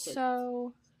the houses.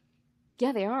 So,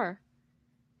 yeah, they are.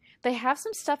 They have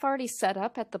some stuff already set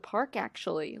up at the park,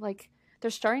 actually. Like, they're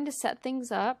starting to set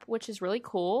things up, which is really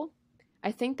cool.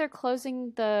 I think they're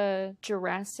closing the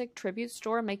Jurassic tribute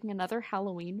store and making another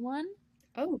Halloween one,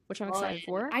 Oh, which I'm fun. excited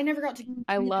for. I never got to go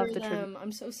I to love either the of tribute. them.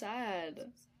 I'm so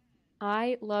sad.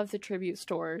 I love the tribute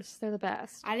stores. They're the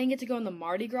best. I didn't get to go on the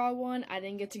Mardi Gras one. I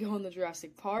didn't get to go on the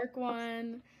Jurassic Park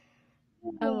one.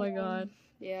 Oh my god.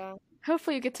 Yeah.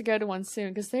 Hopefully you get to go to one soon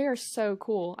because they are so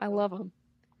cool. I love them.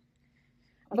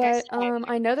 Like I But said,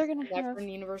 I know they're gonna never have in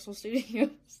Universal Studios.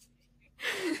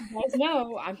 You guys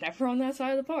know I'm never on that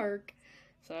side of the park.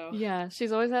 So yeah.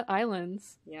 She's always at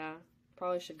Islands, yeah,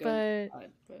 probably should go.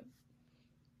 but But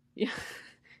yeah.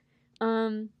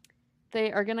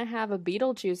 They are gonna have a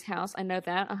Beetlejuice house. I know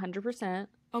that 100%.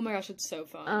 oh my gosh, it's so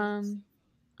fun.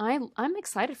 I'm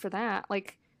excited for that.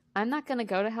 Like, I'm not gonna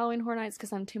go to Halloween Horror Nights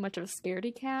because I'm too much of a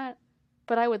scaredy cat,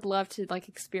 but I would love to like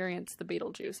experience the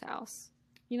Beetlejuice house.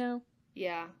 You know.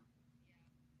 Yeah.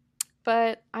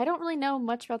 But I don't really know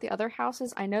much about the other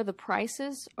houses. I know the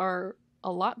prices are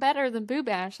a lot better than Boo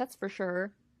Bash, that's for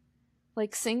sure.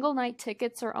 Like single night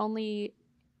tickets are only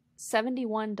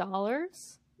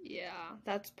 $71. Yeah,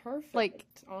 that's perfect. Like,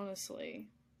 honestly.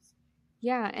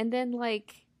 yeah, and then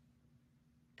like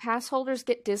pass holders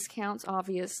get discounts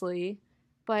obviously,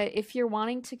 but if you're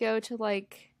wanting to go to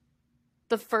like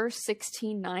the first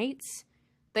 16 nights,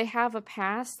 they have a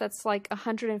pass that's like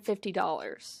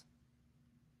 $150.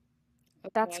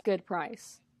 That's Okay. good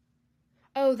price.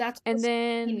 Oh, that's And the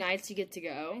 16 then nights you get to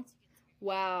go.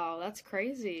 Wow, that's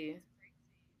crazy.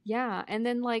 yeah, and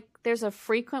then like there's a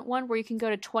frequent one where you can go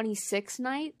to 26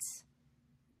 nights.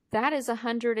 That is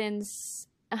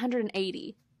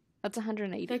 180. That's I feel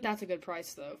 180. like that's a good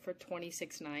price though for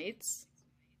 26 nights.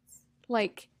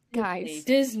 Like, guys,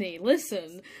 Disney,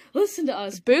 listen to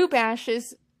us. Boo Bash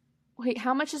is wait,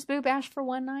 how much is Boo Bash for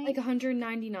one night? Like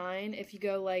 199 if you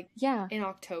go like Yeah, in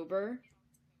October.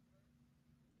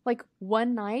 like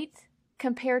one night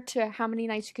compared to how many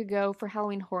nights you could go for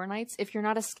Halloween Horror Nights if you're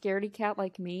not a scaredy cat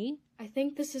like me. I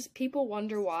think this is people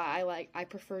wonder why I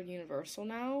prefer Universal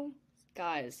now.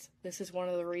 Guys, this is one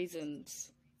of the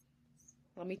reasons.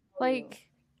 Let me tell you.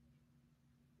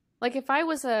 Like if I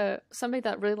was somebody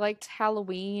that really liked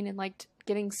Halloween and liked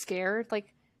getting scared,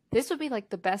 like this would be like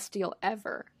the best deal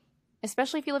ever.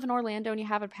 Especially if you live in Orlando and you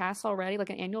have a pass already,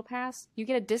 like an annual pass, you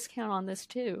get a discount on this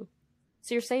too.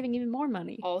 So you're saving even more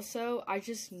money. Also, I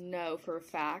just know for a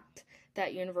fact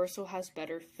that Universal has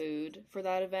better food for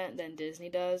that event than Disney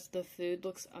does. The food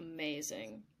looks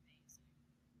amazing.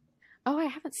 Oh, I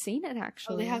haven't seen it Oh, they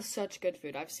actually. have such good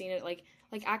food. I've seen it like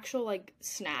actual like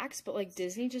snacks, but like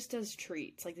Disney just does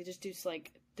treats. Like they just do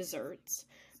like desserts.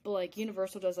 But like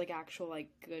Universal does like actual like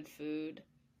good food,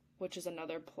 which is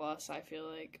another plus, I feel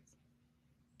like.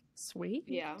 Sweet.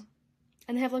 Yeah.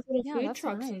 And they have like little Yeah, food that's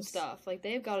trucks and nice. stuff. Like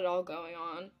they've got it all going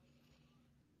on.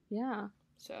 Yeah.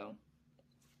 So,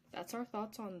 that's our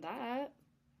thoughts on that.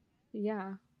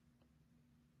 Yeah.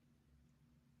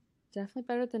 Definitely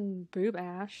better than Boo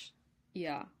Bash.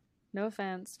 Yeah. No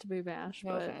offense to Boo Bash,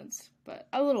 No but offense, but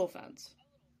a little offense.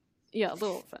 yeah, a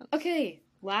little offense. Okay,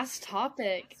 last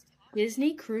topic.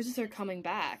 Disney cruises are coming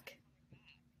back.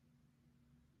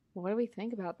 What do we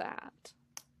think about that?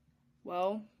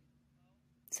 Well,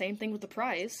 same thing with the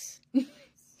price. Keep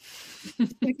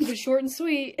it short and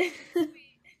sweet.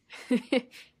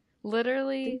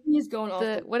 Literally, Disney's going off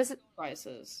the what is it?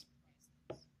 prices.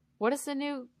 What is the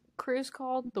new cruise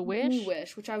called? The Disney Wish?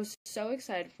 Wish, which I was so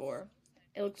excited for.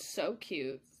 It looks so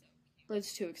cute, but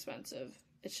it's too expensive.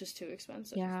 It's just too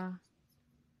expensive. Yeah.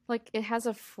 Like, it has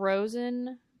a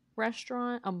Frozen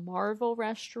restaurant, a Marvel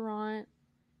restaurant.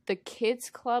 The kids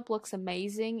club looks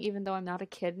amazing, even though I'm not a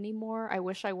kid anymore. I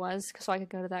wish I was so I could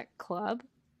go to that club.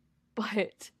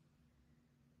 But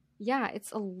yeah,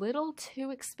 it's a little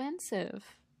too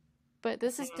expensive. But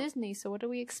this is Disney, so what do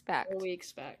we expect? What do we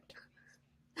expect?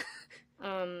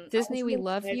 Disney, we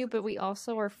love you, but we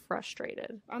also are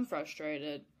frustrated. I'm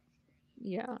frustrated.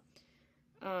 Yeah.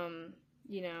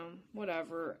 You know,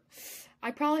 whatever.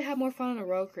 I probably have more fun on a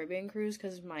Royal Caribbean cruise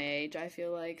because of my age, I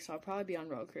feel like, so I'll probably be on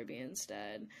Royal Caribbean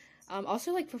instead.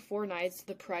 Also, like, for 4 nights,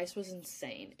 the price was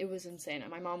insane. It was insane.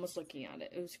 My mom was looking at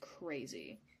it. It was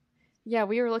crazy. Yeah,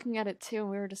 we were looking at it too, and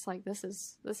we were just like, this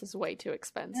is way too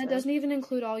expensive. And it doesn't even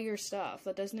include all your stuff.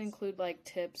 That doesn't include, like,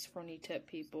 tips for any tip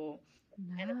people.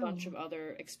 No. And a bunch of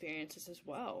other experiences as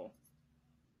well.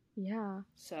 Yeah.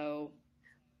 So.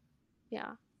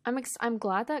 Yeah. I'm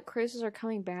glad that cruises are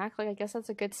coming back. Like, I guess that's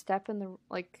a good step in the,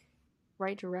 like,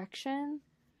 right direction.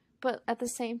 But at the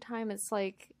same time, it's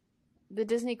like the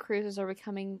Disney cruises are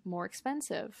becoming more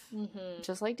expensive. Mm-hmm.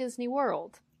 Just like Disney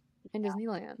World and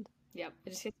Disneyland. Yep. It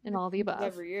just gets and all the above.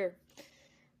 Every year.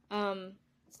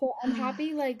 So I'm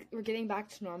happy, like, we're getting back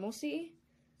to normalcy.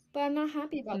 But I'm not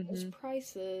happy about those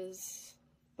prices.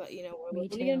 But, you know, what are you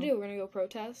going to do? We're going to go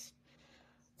protest?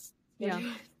 Yeah.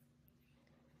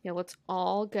 Yeah, let's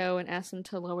all go and ask them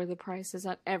to lower the prices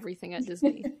on everything at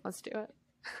Disney. Let's do it.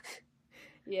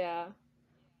 Yeah.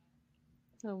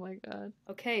 Oh my god.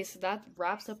 Okay, so that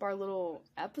wraps up our little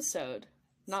episode.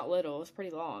 Not little, it was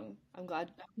pretty long. I'm glad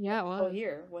you're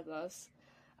here with us.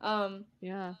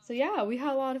 Yeah. So yeah, we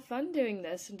had a lot of fun doing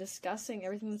this and discussing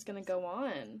everything that's going to go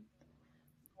on.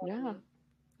 Yeah.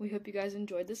 We hope you guys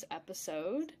enjoyed this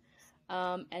episode.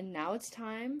 And now it's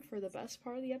time for the best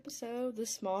part of the episode, the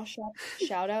small shop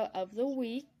shout out of the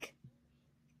week.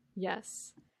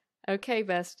 Yes. Okay,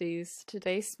 besties.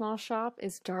 Today's small shop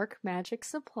is Dark Magic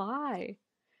Supply.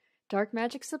 Dark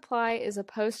Magic Supply is a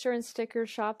poster and sticker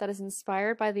shop that is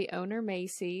inspired by the owner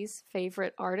Macy's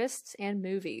favorite artists and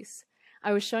movies.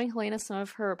 I was showing Helena some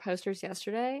of her posters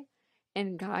yesterday,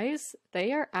 and guys,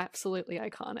 they are absolutely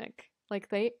iconic. Like,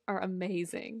 they are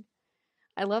amazing.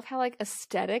 I love how, like,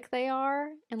 aesthetic they are,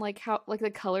 and, like, how, like,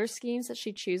 the color schemes that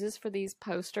she chooses for these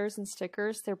posters and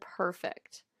stickers, they're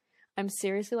perfect. I'm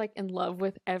seriously, like, in love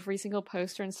with every single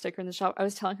poster and sticker in the shop. I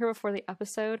was telling her before the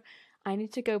episode, I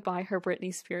need to go buy her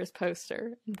Britney Spears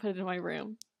poster and put it in my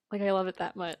room. Like, I love it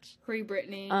that much. Free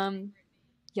Britney.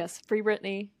 Yes, free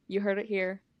Britney. You heard it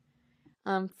here.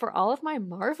 For all of my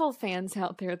Marvel fans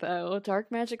out there, though, Dark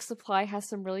Magic Supply has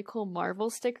some really cool Marvel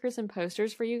stickers and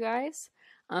posters for you guys.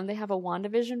 They have a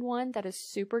WandaVision one that is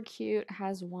super cute,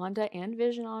 has Wanda and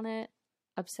Vision on it.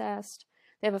 Obsessed.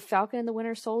 They have a Falcon and the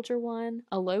Winter Soldier one,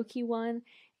 a Loki one,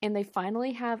 and they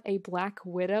finally have a Black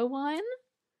Widow one,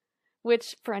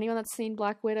 which, for anyone that's seen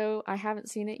Black Widow, I haven't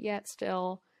seen it yet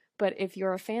still, but if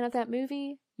you're a fan of that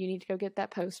movie, you need to go get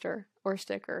that poster or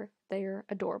sticker. They are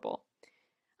adorable.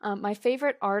 My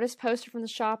favorite artist poster from the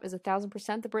shop is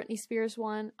 1000% the Britney Spears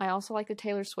one. I also like the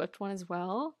Taylor Swift one as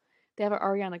well. They have an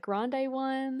Ariana Grande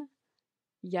one.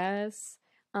 Yes.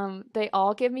 They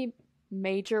all give me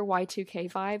major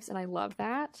Y2K vibes, and I love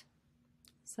that.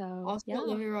 So, also, yeah.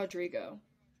 Olivia Rodrigo.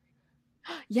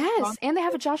 Yes, and they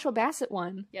have a Joshua Bassett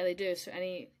one. Yeah, they do. So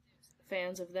any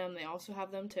fans of them, they also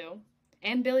have them too.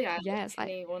 And Billie Eilish. Yes.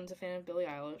 Anyone's a fan of Billie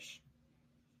Eilish.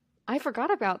 I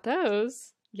forgot about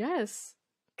those. Yes.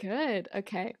 Good.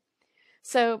 Okay.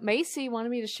 So Macy wanted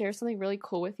me to share something really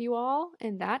cool with you all,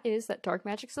 and that is that Dark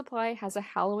Magic Supply has a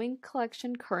Halloween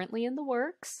collection currently in the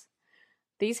works.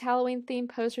 These Halloween-themed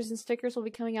posters and stickers will be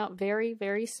coming out very,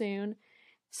 very soon,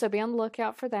 so be on the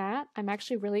lookout for that. I'm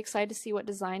actually really excited to see what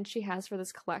design she has for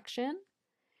this collection.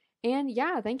 And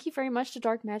yeah, thank you very much to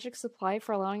Dark Magic Supply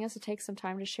for allowing us to take some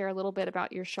time to share a little bit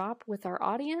about your shop with our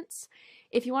audience.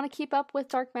 If you want to keep up with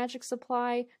Dark Magic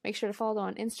Supply, make sure to follow them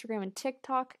on Instagram and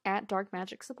TikTok at Dark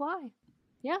Magic Supply.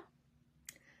 Yeah.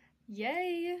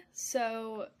 Yay!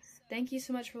 So, thank you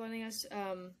so much for letting us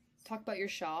talk about your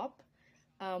shop.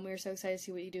 We are so excited to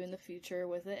see what you do in the future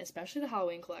with it, especially the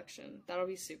Halloween collection. That'll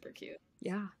be super cute.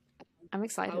 Yeah, I'm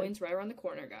excited. Halloween's right around the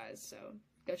corner, guys, so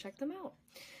go check them out.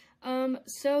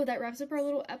 So that wraps up our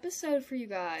little episode for you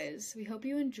guys. We hope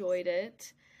you enjoyed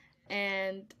it.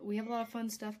 And we have a lot of fun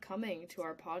stuff coming to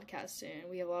our podcast soon.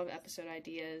 We have a lot of episode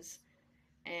ideas,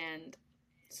 and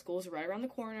school's right around the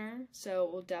corner, so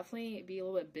we'll definitely be a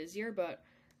little bit busier, but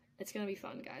it's going to be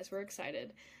fun, guys. We're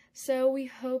excited. So we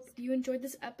hope you enjoyed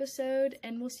this episode,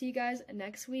 and we'll see you guys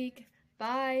next week.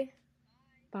 Bye!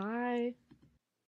 Bye!